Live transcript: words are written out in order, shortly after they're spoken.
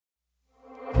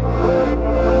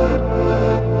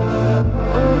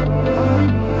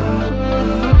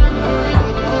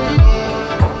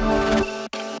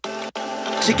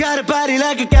body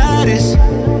like a goddess,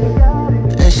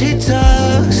 and she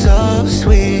talks so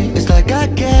sweet. It's like I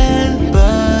can't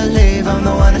believe I'm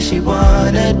the one that she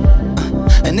wanted.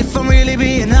 And if I'm really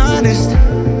being honest,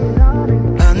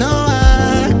 I know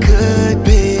I could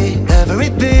be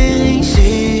everything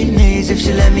she needs if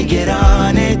she let me get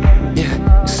on it.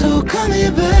 Yeah. So come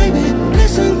here, baby,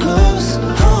 listen close,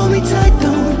 hold me tight,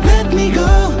 don't let me go.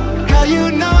 Girl,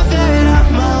 you know that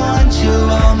I'ma want you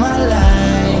all my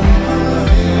life,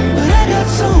 but I got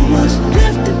so much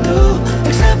left to do,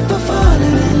 except for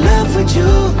falling in love with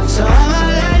you. So I'ma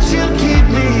let you keep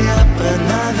me up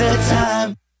another time,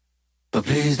 but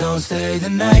please don't stay the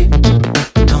night.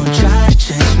 Don't try to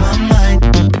change my mind,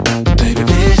 baby,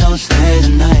 please don't stay the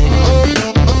night.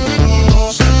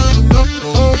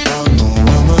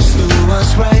 I must do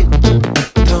what's right,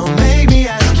 don't make me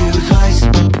ask you twice.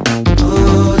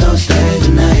 Ooh, don't stay the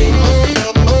night.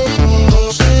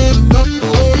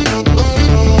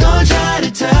 Don't try to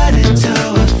turn it to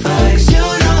a fight, you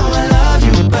know I love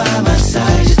you by my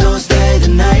side. Just don't stay the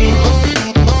night.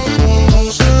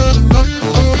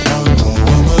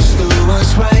 I must do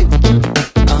what's right,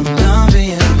 I'm done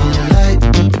being polite.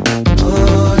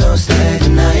 Ooh, don't stay the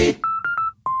night.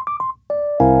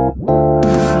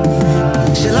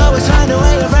 She'll always find a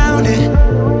way around it.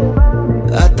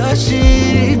 I thought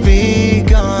she'd be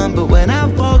gone, but when I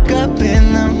woke up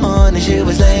in the morning, she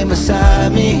was laying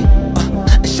beside me.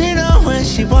 She know when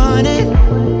she want it,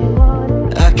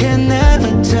 I can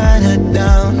never turn her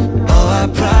down. Oh, I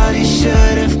probably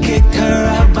should have kicked her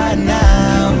out by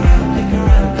now,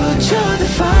 but you're the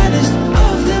finest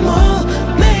of them all,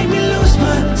 made me lose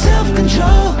my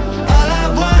self-control. All I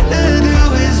wanna do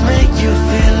is make you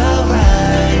feel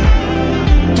alright.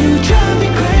 You drive me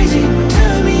crazy,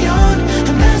 turn me on,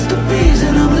 and that's the reason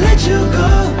I'ma let you go.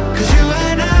 Cause you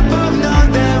and I both know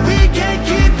that we can't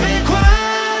keep it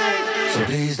quiet. So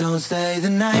please don't stay the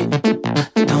night,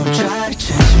 don't try to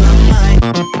change my mind.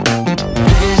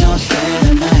 Please don't stay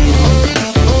the night.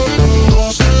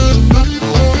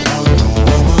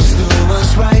 I must do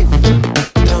what's right,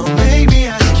 don't make me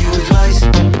ask you twice.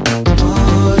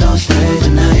 Oh, don't stay the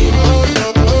night.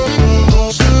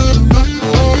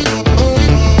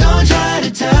 Don't try to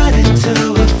turn it to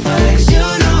a fight, you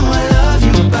know I love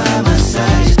you by my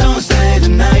side. Just don't stay the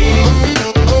night.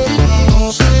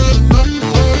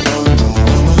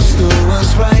 I must do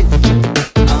what's right,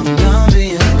 I'm done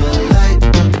being polite.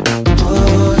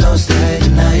 Oh, don't stay the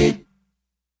night.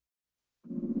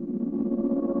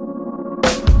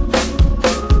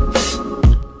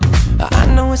 I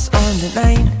know it's on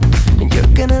tonight, and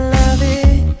you're gonna love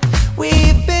it.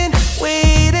 We've been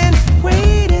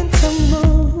waiting to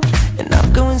move, and I'm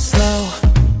going slow.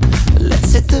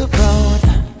 Let's hit the road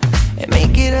and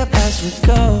make it up as we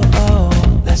go. Oh,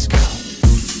 let's go.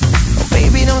 Oh,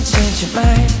 baby, don't change your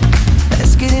mind,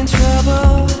 let's get in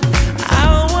trouble. I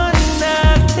want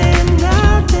nothing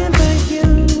but you,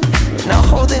 no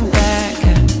holding back.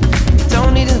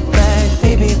 Don't need a bag,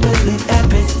 baby, we'll leave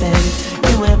everything.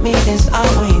 You and me is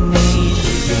all we need.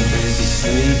 We've been busy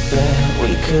sleeping,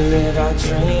 we could live our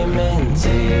dream in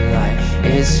daylight.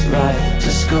 It's right,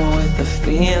 just go with the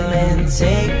feeling.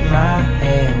 Take my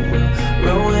hand, we'll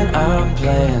ruin our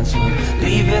plans. We'll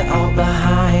leave it all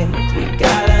behind. We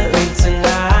gotta leave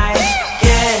tonight.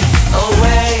 Get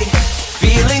away,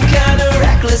 feeling kinda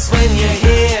reckless when you're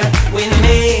here with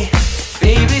me.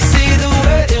 Baby, say the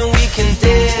word and we can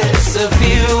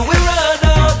disappear. We run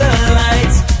all the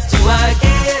lights to our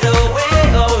getaway.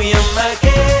 Oh, you're my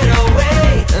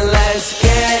getaway. Let's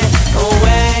get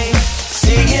away,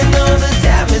 seeing all the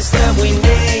damage that we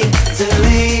need to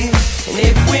leave. And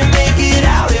if we make it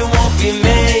out, it won't be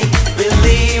make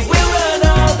believe. We run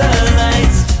all the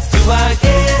lights to our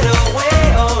getaway.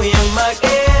 Oh, you're my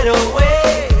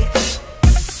getaway.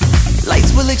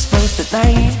 Lights will expose the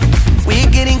night,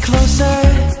 we're getting closer.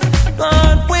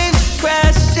 Long waves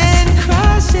crashing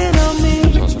on me.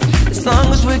 As long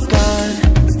as we're gone,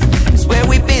 it's where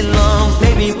we belong.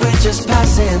 Maybe we're just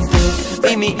passing through.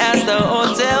 Meet me at the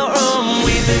hotel room.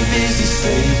 We've been busy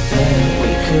sleeping,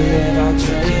 we could live our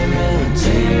dream in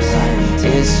daylight.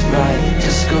 It's right,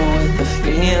 just go with the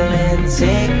feeling.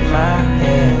 Take my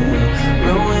hand,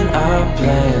 we'll ruin our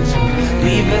plans. We'll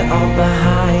leave it all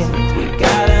behind. We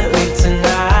gotta leave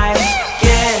tonight.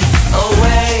 Get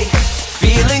away,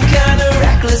 feeling kinda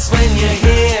reckless when you're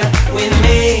here with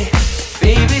me.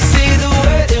 Baby, say the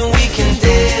word and we can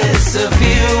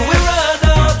disappear. We run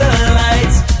all the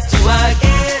lights to our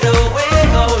getaway.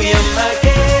 Oh, you're my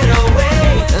getaway.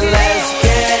 Let's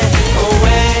get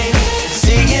away,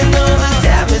 seeing all the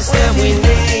damage that we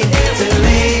need to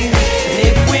leave. And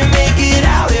if we make it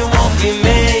out, it won't be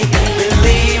make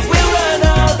believe. We run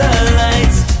all the lights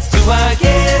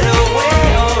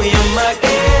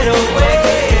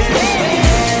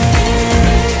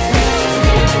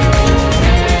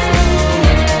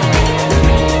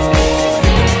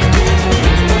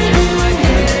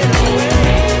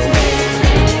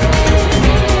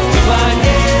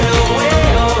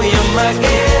a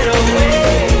getaway.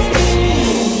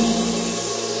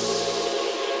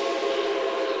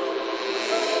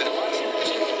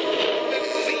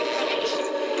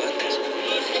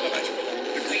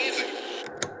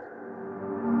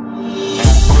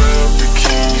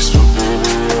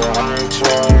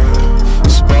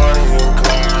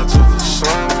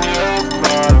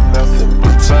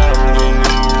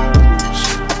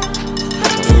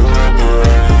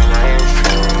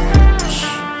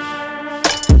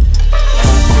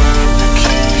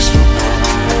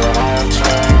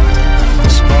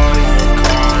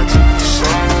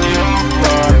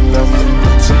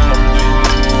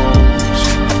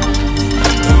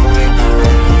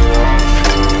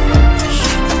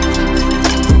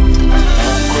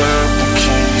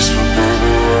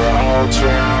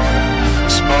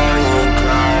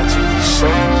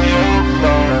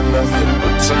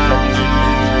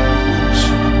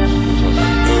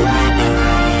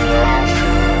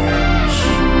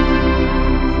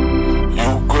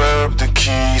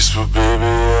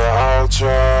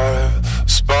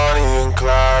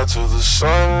 till the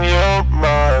sun, you're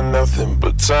mine, nothing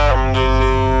but time to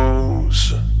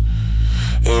lose,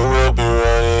 and we'll be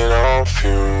running on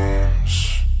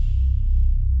fumes.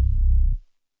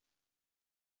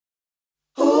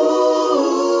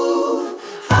 Ooh,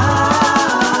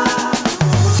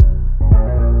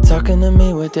 talking to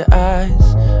me with your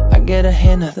eyes, I get a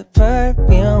hint of the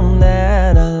perfume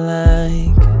that I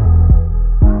like.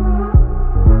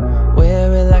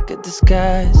 Wear it like a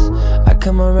disguise, I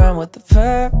come around with the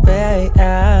perfect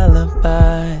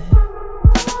alibi.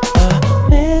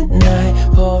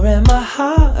 Midnight, pouring my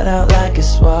heart out like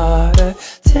it's water.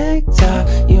 Tick-tock,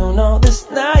 you know this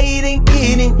night ain't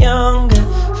getting younger.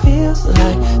 Feels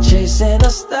like chasing a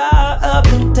star up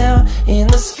and down in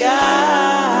the sky.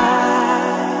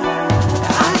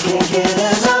 I can't get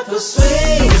enough of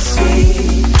sweet,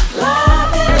 sweet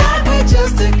loving like we're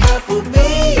just a couple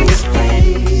bees,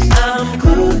 please. I'm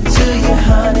glued to you,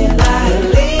 honey, like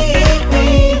leave me,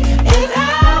 and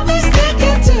I'll be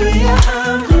sticking to you.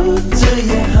 I'm glued to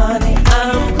you, honey,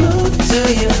 I'm glued to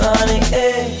you, honey,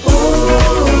 hey. Ooh,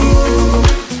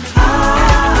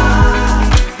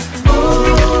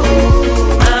 ooh,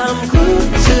 I'm glued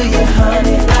to you,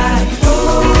 honey, like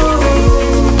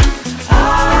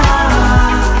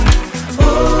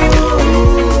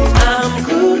I'm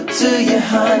glued to you,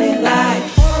 honey, like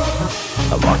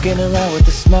I'm walking around with a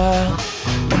smile.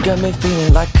 You got me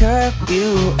feeling like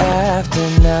curfew after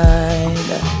 9.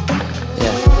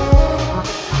 Yeah,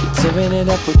 you're tearing it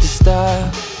up with your style.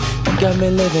 You got me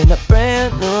living a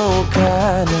brand new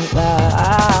kind of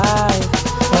life.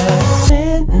 At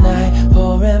midnight,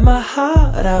 pouring my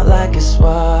heart out like it's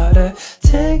water.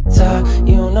 Tick-tock,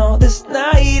 you know this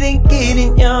night ain't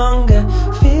getting younger.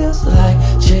 Feels like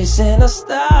chasing a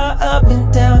star up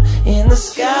and down in the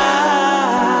sky.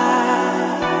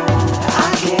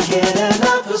 I can't get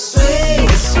enough of sweet,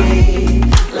 sweet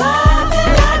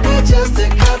loving like we're just a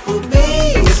couple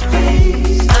bees,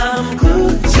 please. I'm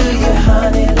glued to you,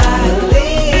 honey, like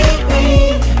leave me,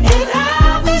 and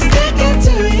I'll be sticking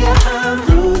to you. I'm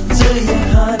glued to you,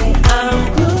 honey, I'm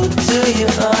glued to you,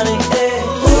 honey, hey.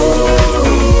 Ooh,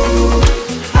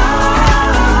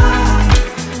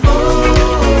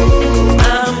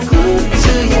 I'm glued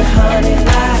to you, honey,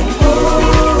 like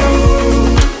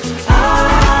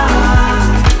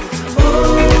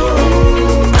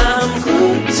I'm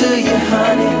glued to you,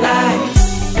 honey, like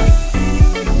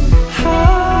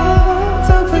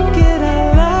don't forget I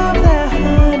love that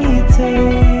honey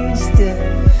taste,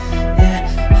 yeah.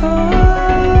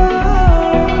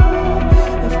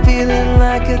 I'm feeling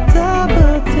like a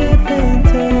double dipping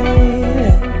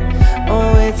day.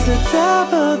 Oh, it's a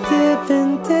double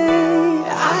dipping day.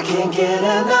 I can't get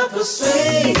enough of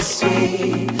sweet,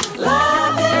 sweet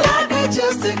loving like we're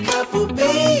just a couple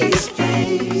bees,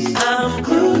 please. I'm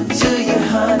glued to you,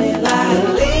 honey, like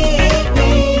leave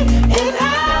me, and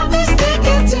I'll be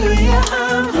sticking to you.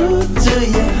 I'm glued to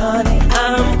you, honey,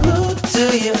 I'm glued to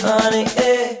you, honey,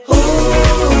 hey. Ooh,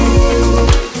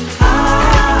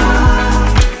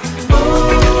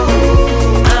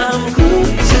 I'm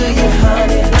glued to you,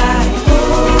 honey, like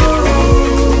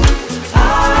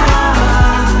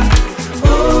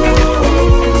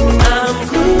I'm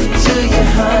glued to you,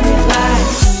 honey, like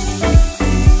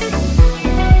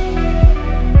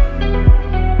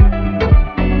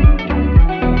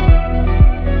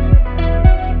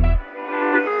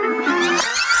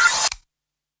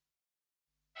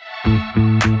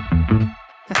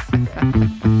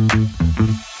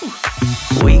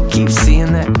we keep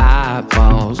seeing their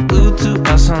eyeballs glued to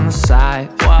us on the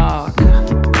sidewalk,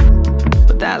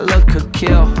 but that look could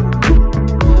kill.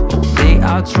 Oh, they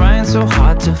are trying so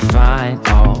hard to find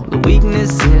all the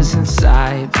weaknesses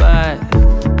inside, but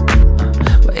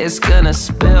it's gonna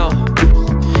spill.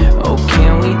 Oh,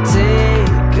 can we take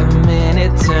a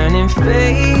minute, turn and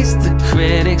face the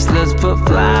critics? Let's put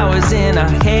flowers in our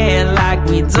hair like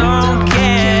we don't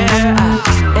care.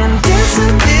 And dance a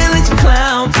village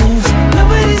clown moves,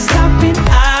 nobody's stopping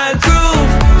our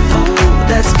groove. Oh,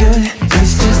 that's good,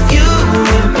 it's just you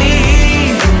and me.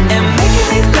 And making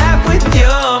me laugh with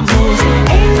your moves,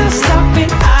 ain't no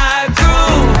stopping our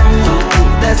groove. Oh,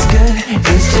 that's good,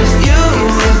 it's just you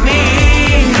and me.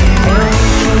 And we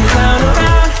can clown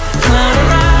around,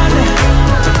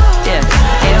 yeah.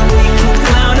 And we can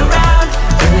clown around,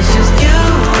 and it's just you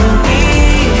and me.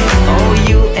 Oh,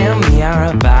 you and me are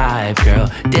a vibe, girl.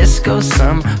 Disco,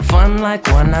 some fun like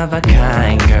one of a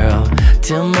kind, girl.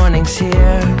 Till morning's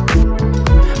here.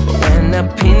 But when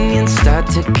opinions start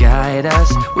to guide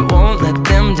us, we won't let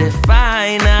them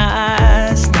define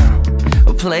us. No,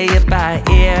 we'll play it by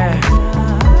ear.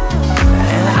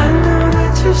 And I know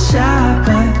that you're shy,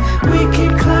 but we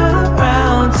can clown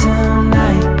around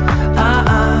tonight.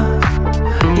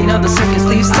 You know the circus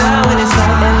leaves town when it's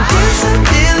light. And there's a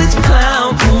village clown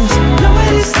moves,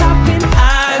 nobody's stopping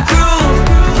our groove.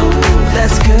 Ooh,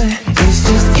 that's good, it's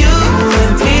just you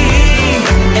and me.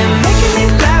 And making me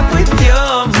laugh with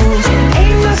your moves,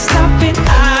 ain't no stopping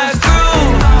our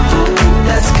groove. Ooh,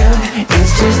 that's good,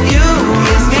 it's just you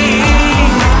and me.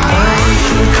 And we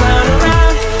can clown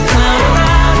around,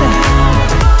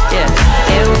 yeah.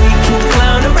 And we can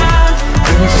clown around,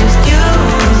 and it's just you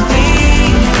and me.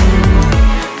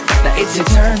 Now it's your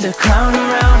turn to clown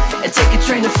around and take a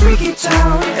train to Freaky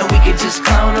Town. And we could just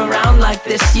clown around like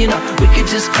this, you know. We could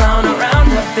just clown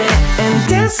around a bit and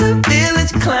dance a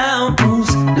village clown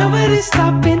moves, nobody's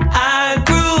stopping our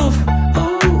groove.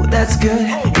 Oh, that's good,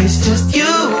 it's just you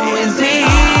and me.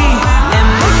 And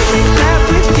making me laugh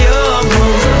with your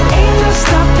moves, ain't no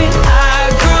stopping our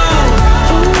groove.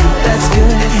 Oh, that's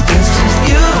good, it's just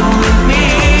you and me.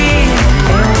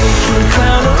 And we can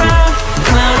clown around,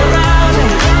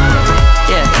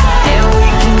 yeah. And we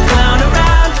can clown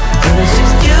around, and it's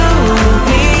just you and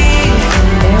me.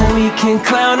 And we can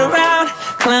clown around,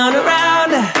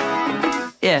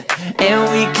 yeah. And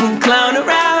we can clown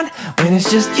around when it's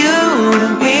just you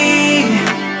and me.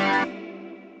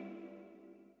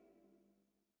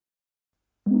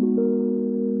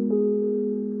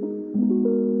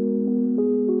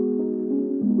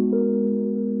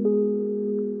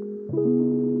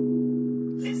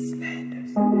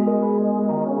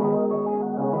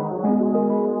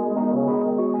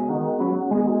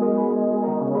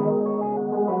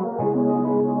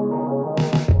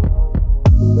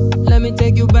 Let me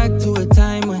take you back to a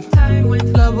time when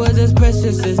love was as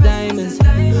precious as diamonds,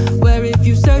 where if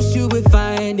you search you would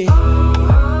find it.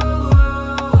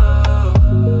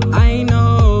 I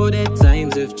know that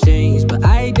times have changed, but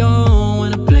I don't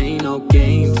wanna play no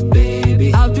games,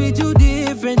 baby. I'll treat you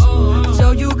different,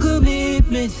 show you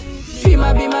commitment. She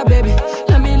might be my baby,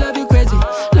 let me love you crazy.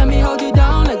 Let me hold you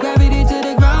down like gravity to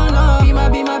the ground. Oh, be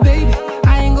my baby,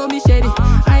 I ain't gonna be shady,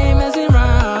 I ain't messing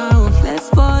around. Let's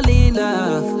fall in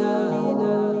love,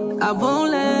 I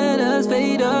won't let us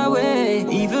fade away.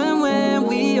 Even when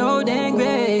we old and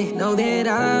gray, know that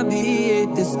I'll be here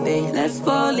to stay. Let's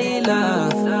fall in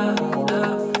love,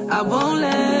 I won't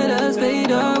let us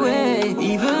fade away.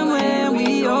 Even when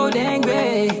we old and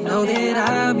gray, know that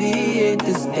I'll be here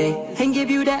to stay. And give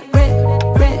you that red,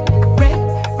 red, red,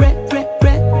 red, red,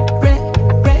 red, red,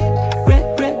 red, red,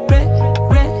 red, red,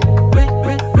 red, red,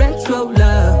 red, retro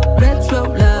love, retro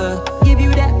love. Give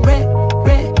you that red,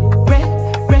 red, red,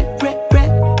 red, red,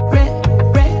 red, red,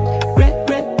 red, red,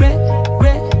 red, red,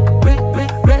 red, red,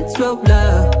 red, retro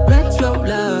love, retro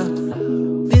love.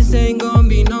 This ain't gonna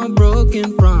be no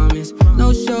broken promise,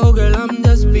 no show, girl, I'm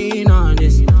just being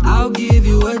honest. I'll give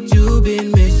you what you've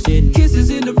been missing. Kisses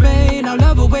in the rain, I'll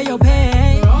love away your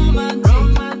pain.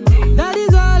 Romantic, that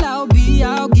is all I'll be,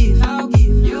 I'll give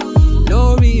you.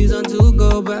 No reason to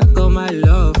go back on my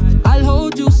love. I'll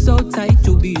hold you so tight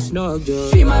to be snug,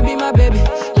 just. She might be my baby,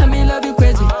 let me love you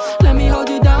crazy. Let me hold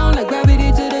you down like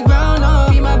gravity to the ground. Oh,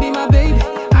 be my baby,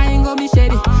 I ain't gonna be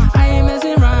shady, I ain't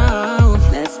messing around.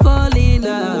 Let's fall in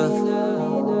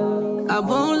love, I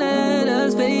won't let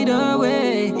us fade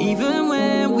away. Even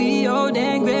when we old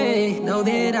and gray, know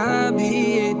that I'll be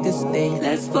here to stay.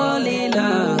 Let's fall in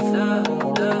love,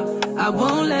 I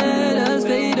won't let us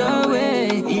fade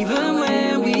away. Even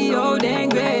when we old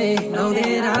and gray, know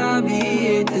that I'll be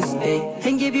here to stay.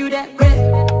 And give you that red,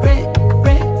 red,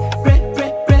 red, red,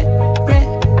 red, red, red,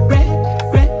 red,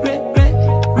 red, red, red,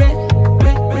 red,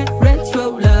 red, red, retro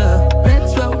love,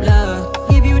 retro love.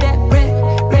 Give you that red,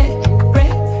 red, red,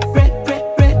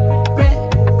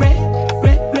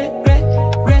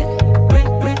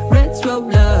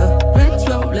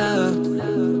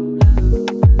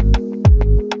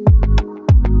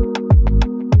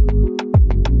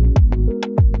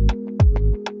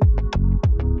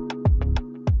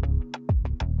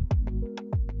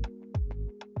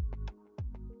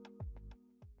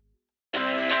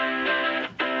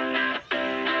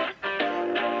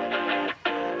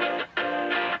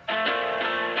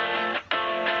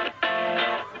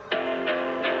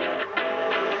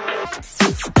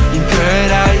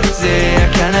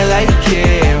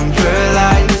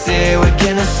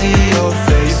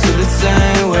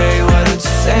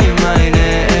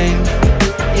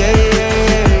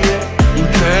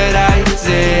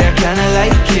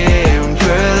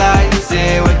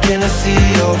 see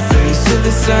your face? Feel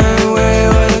the same way,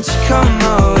 why don't you come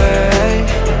my way?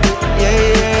 Yeah,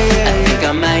 yeah, yeah. I think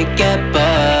I might get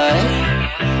bored.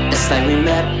 It's like we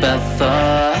met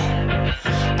before.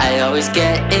 I always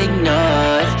get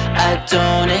ignored. I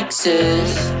don't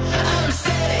exist. I'm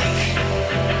sick.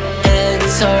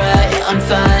 It's alright, I'm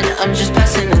fine. I'm just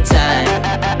passing the time.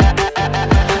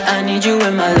 I need you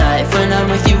in my life. When I'm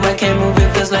with you, I can't move. It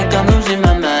feels like I'm losing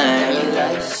my mind.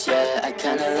 Yeah, I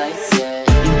kinda like it.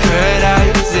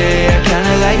 Paradise, yeah, I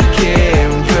kinda like it.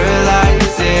 I'm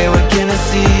paralyzed, yeah, why can't I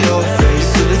see your face?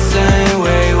 Feel the same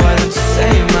way, why don't you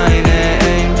say my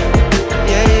name?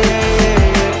 Yeah, yeah, yeah, yeah.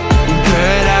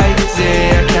 Paradise,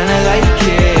 yeah, I kinda like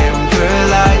it. I'm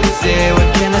paralyzed, yeah, why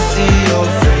can't I see your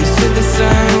face? Feel the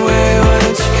same way, why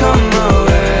don't you come my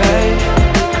way?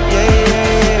 Yeah, yeah,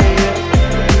 yeah, yeah.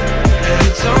 I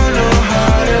don't know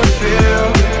how to feel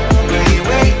when you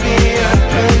wake me up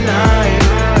at night.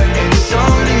 It's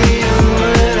only you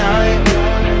and I.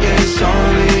 Yeah, it's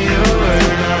only you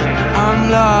and I. I'm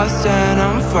lost and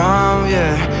I'm found,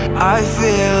 yeah. I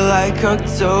feel like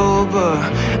October.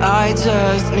 I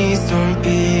just need some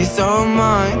peace of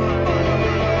mind.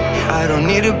 I don't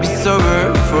need to be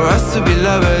sober for us to be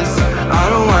lovers. I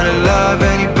don't wanna love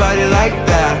anybody like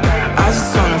that. I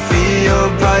just wanna feel your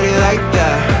body like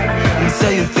that and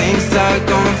tell you things that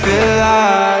gon' feel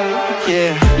like,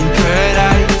 yeah. In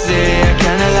paradise, yeah, I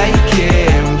kinda like it.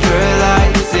 I'm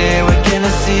paralyzed, yeah, why can't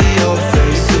I see your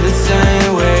face? Feel the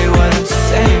same way, why don't you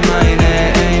say my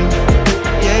name?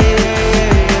 Yeah, yeah, yeah,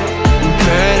 yeah. In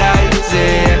paradise,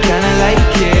 yeah, I kinda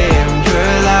like it. I'm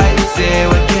paralyzed, yeah,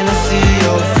 why can't I see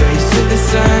your face? Feel the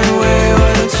same way,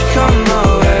 why don't you come my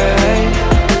way?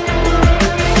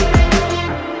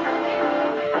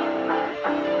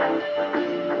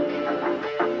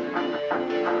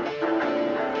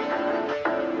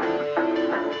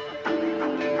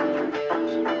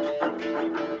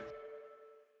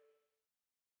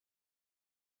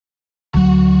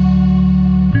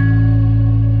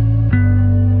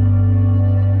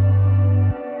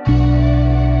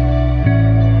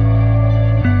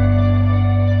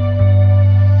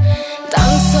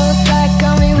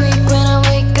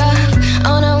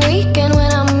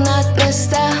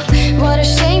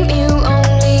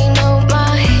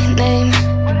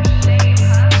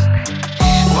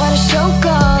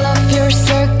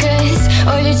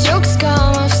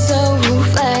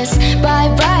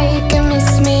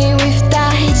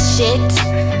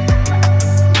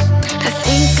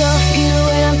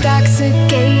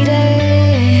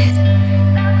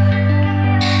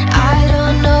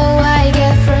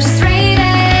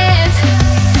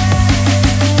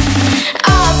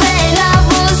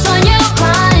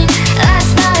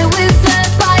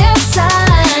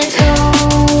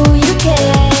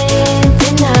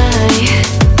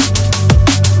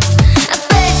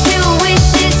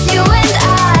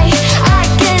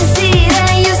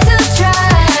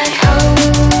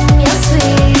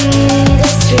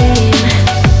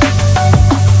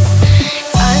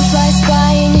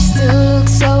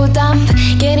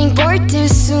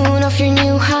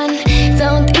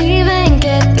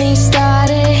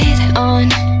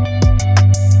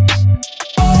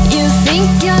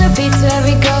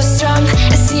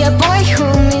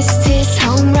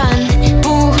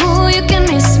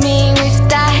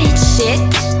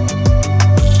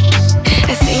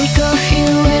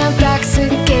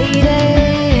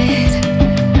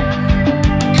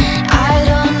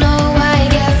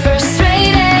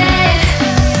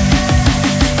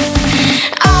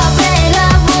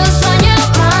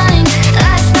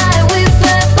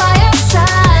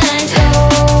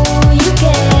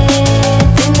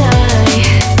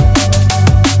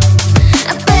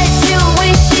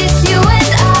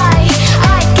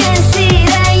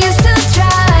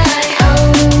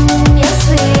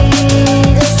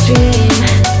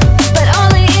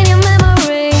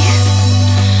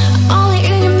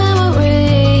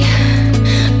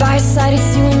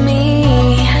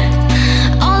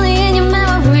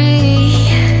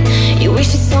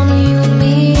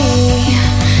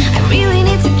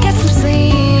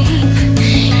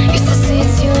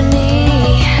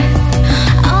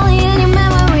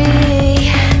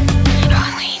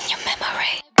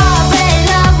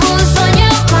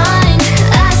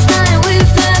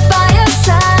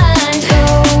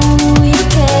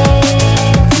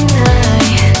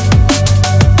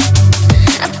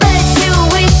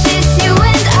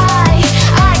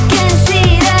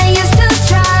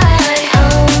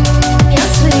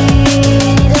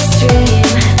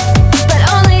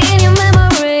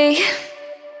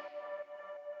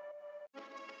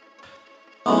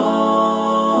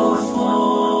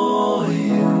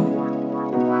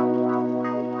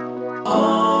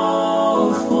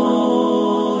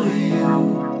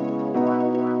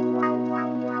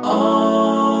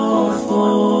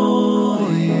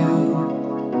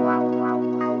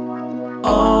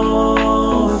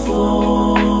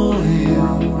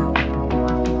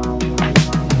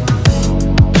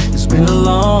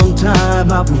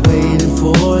 I've been waiting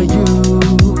for you.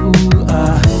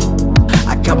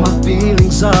 I got my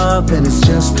feelings up and it's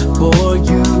just for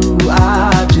you.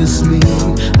 I just need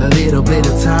a little bit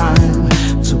of time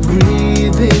to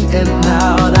breathe in and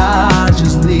out. I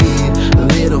just need a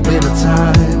little bit of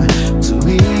time to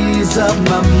ease up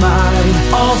my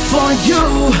mind. All for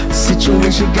you.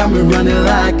 Situation got me running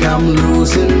like I'm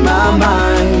losing my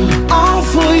mind. All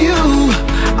for you.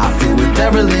 I feel with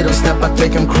every little step I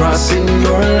take I'm crossing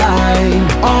your line.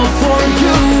 All for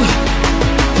you.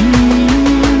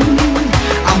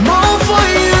 I'm all for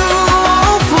you,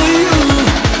 all for you.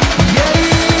 Yeah,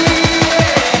 yeah.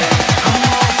 I'm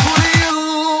all for you,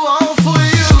 all for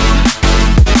you.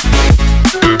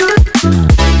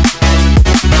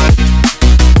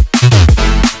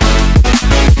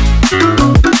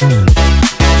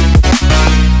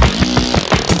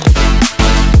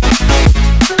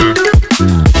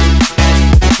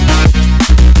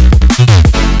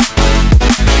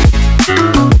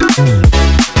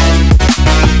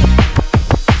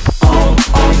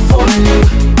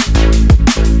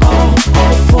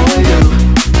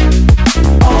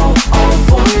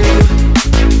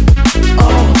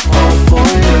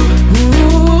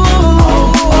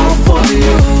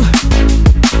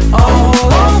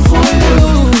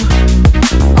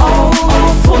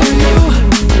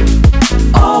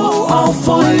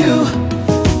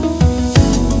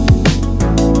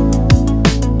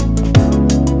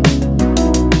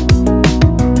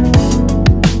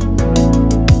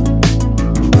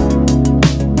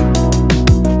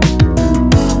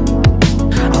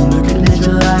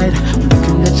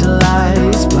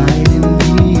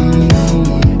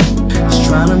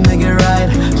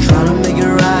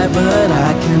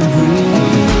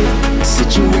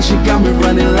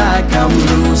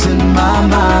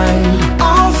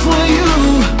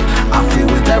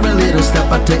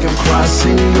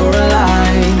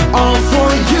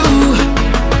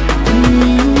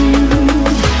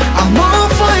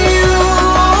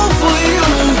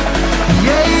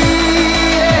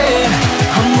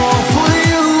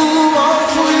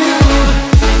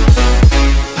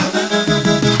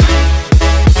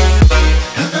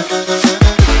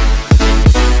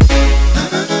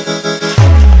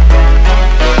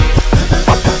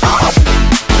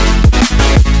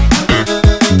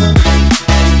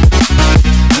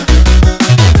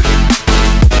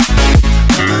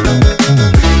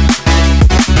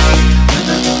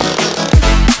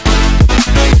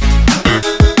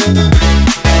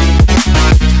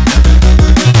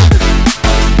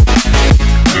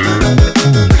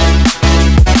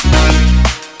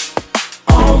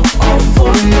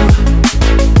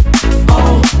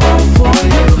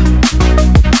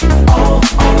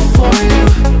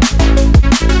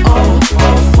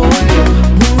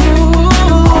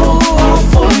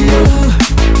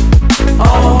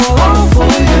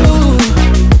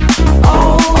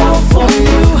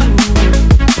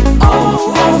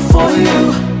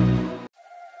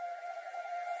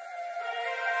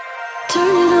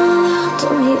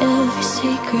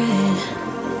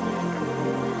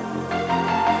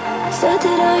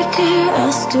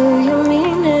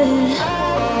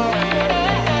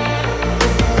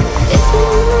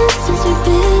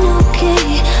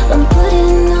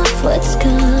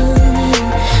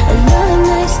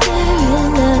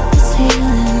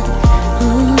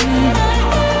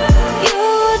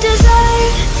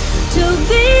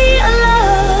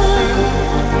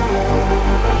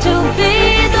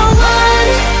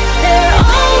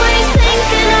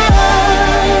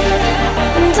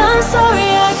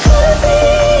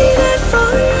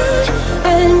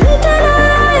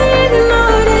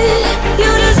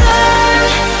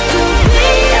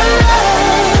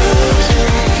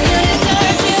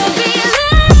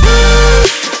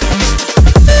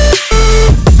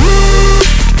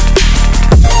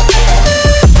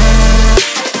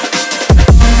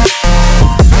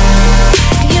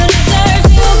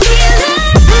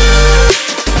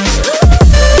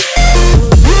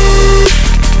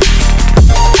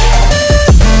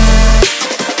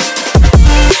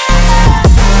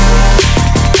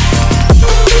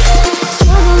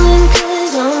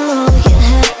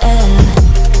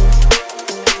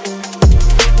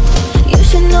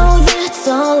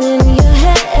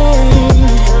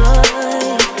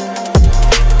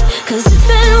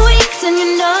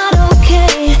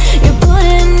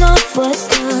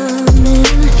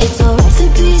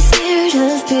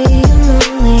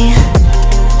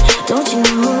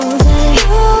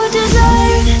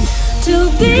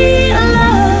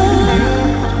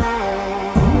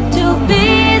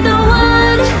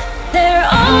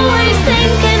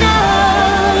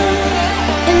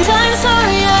 And I'm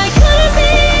sorry I couldn't be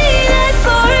there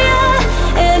for you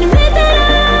and admit that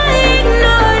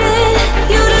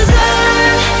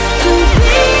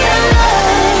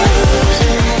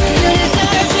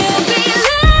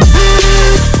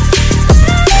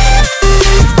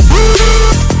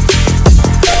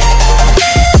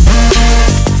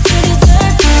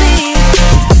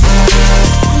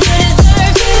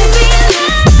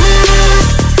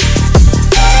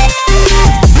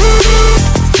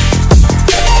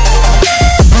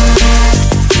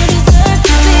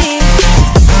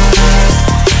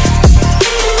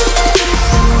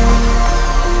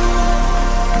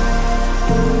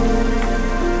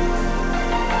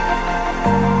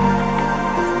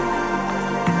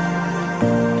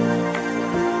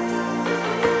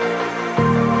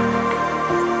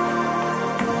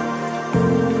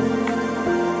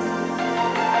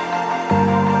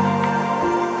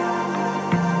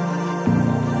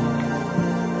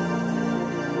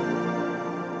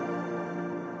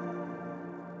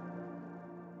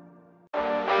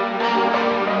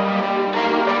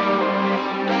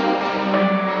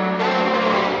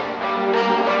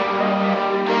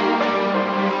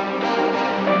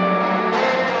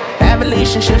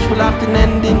relationships will often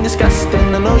end in disgust.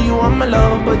 And I know you want my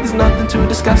love, but there's nothing to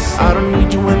discuss. I don't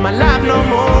need you in my life no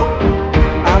more.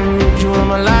 I don't need you in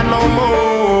my life no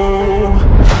more.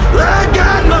 I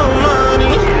got no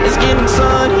money, it's getting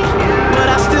sunny, but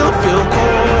I still feel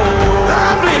cold.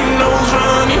 I've been nose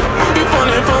running, you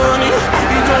funny, you going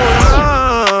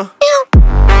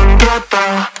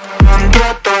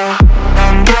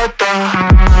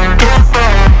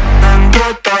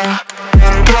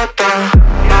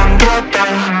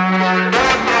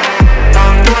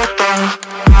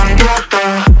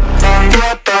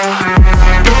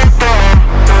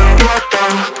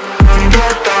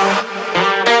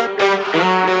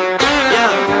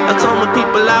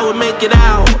it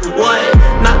out, what?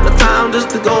 Not the time just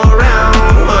to go around,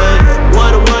 what?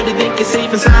 What do you think is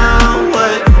safe and sound,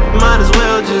 what? Might as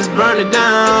well just burn it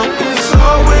down. It's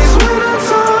always winter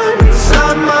time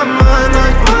inside my mind. I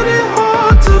find it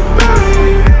hard to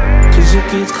bear, 'cause it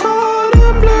gets cold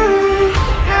and blurry.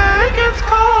 Yeah, it gets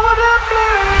cold and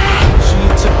blurry. She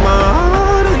took my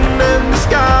heart and then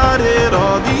discarded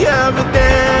all the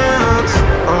evidence.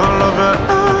 All of her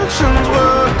actions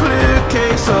were a clear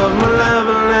case of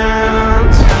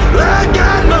malevolence. I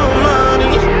got no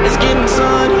money, it's getting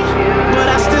sunny, but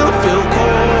I still feel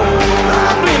cold.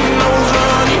 I've been nose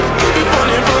running, you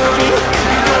funny, you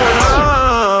going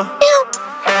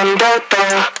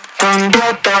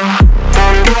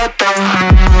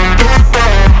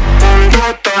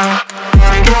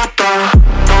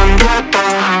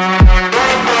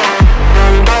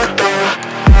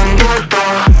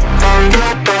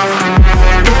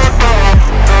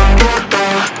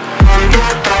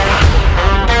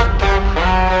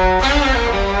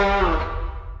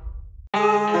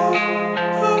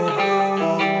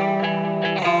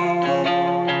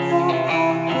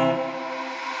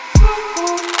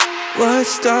What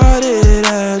started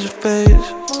as a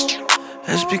phase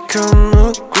has become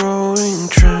a growing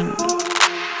trend.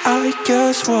 I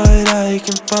guess what I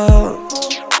can fall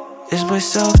is my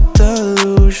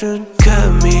self-delusion.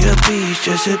 Cut me a piece,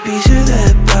 just a piece of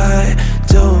that pie.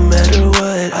 Don't matter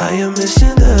what, I am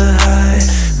missing the high.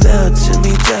 Melting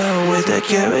me down with a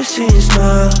kerosene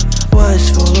smile. Was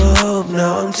full of hope,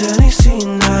 now I'm turning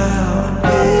senile.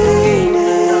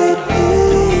 Painted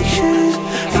pictures,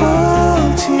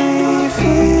 faulty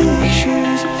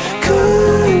fictions,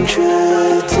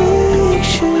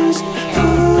 contradictions,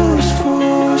 post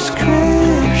for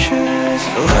scriptures.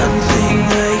 One thing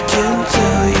I can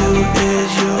tell you is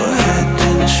you're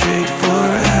heading straight for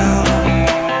hell.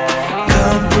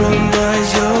 Compromise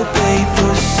your pay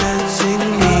for sensing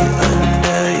me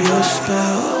under your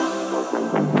spell.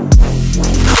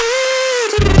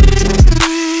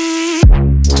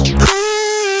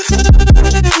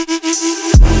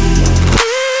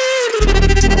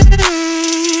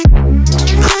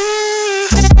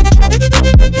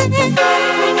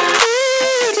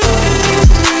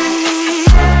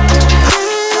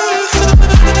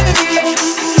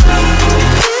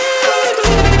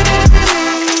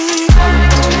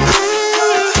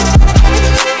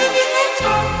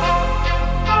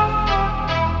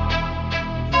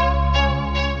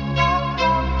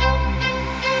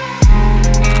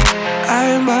 I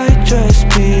might just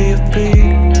be a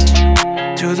freak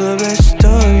to the rest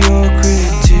of your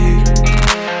critique.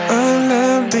 A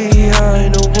lamb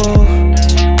behind a wolf,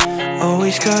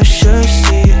 always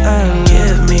cautiously alert.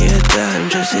 Give me a dime,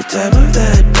 just a dime of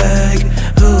that bag.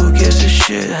 Who gives a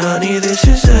shit, honey, this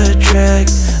is a drag.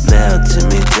 Melting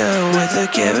me down with a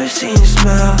kerosene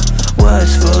smile.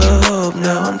 Was full of hope,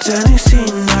 now I'm turning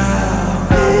senile.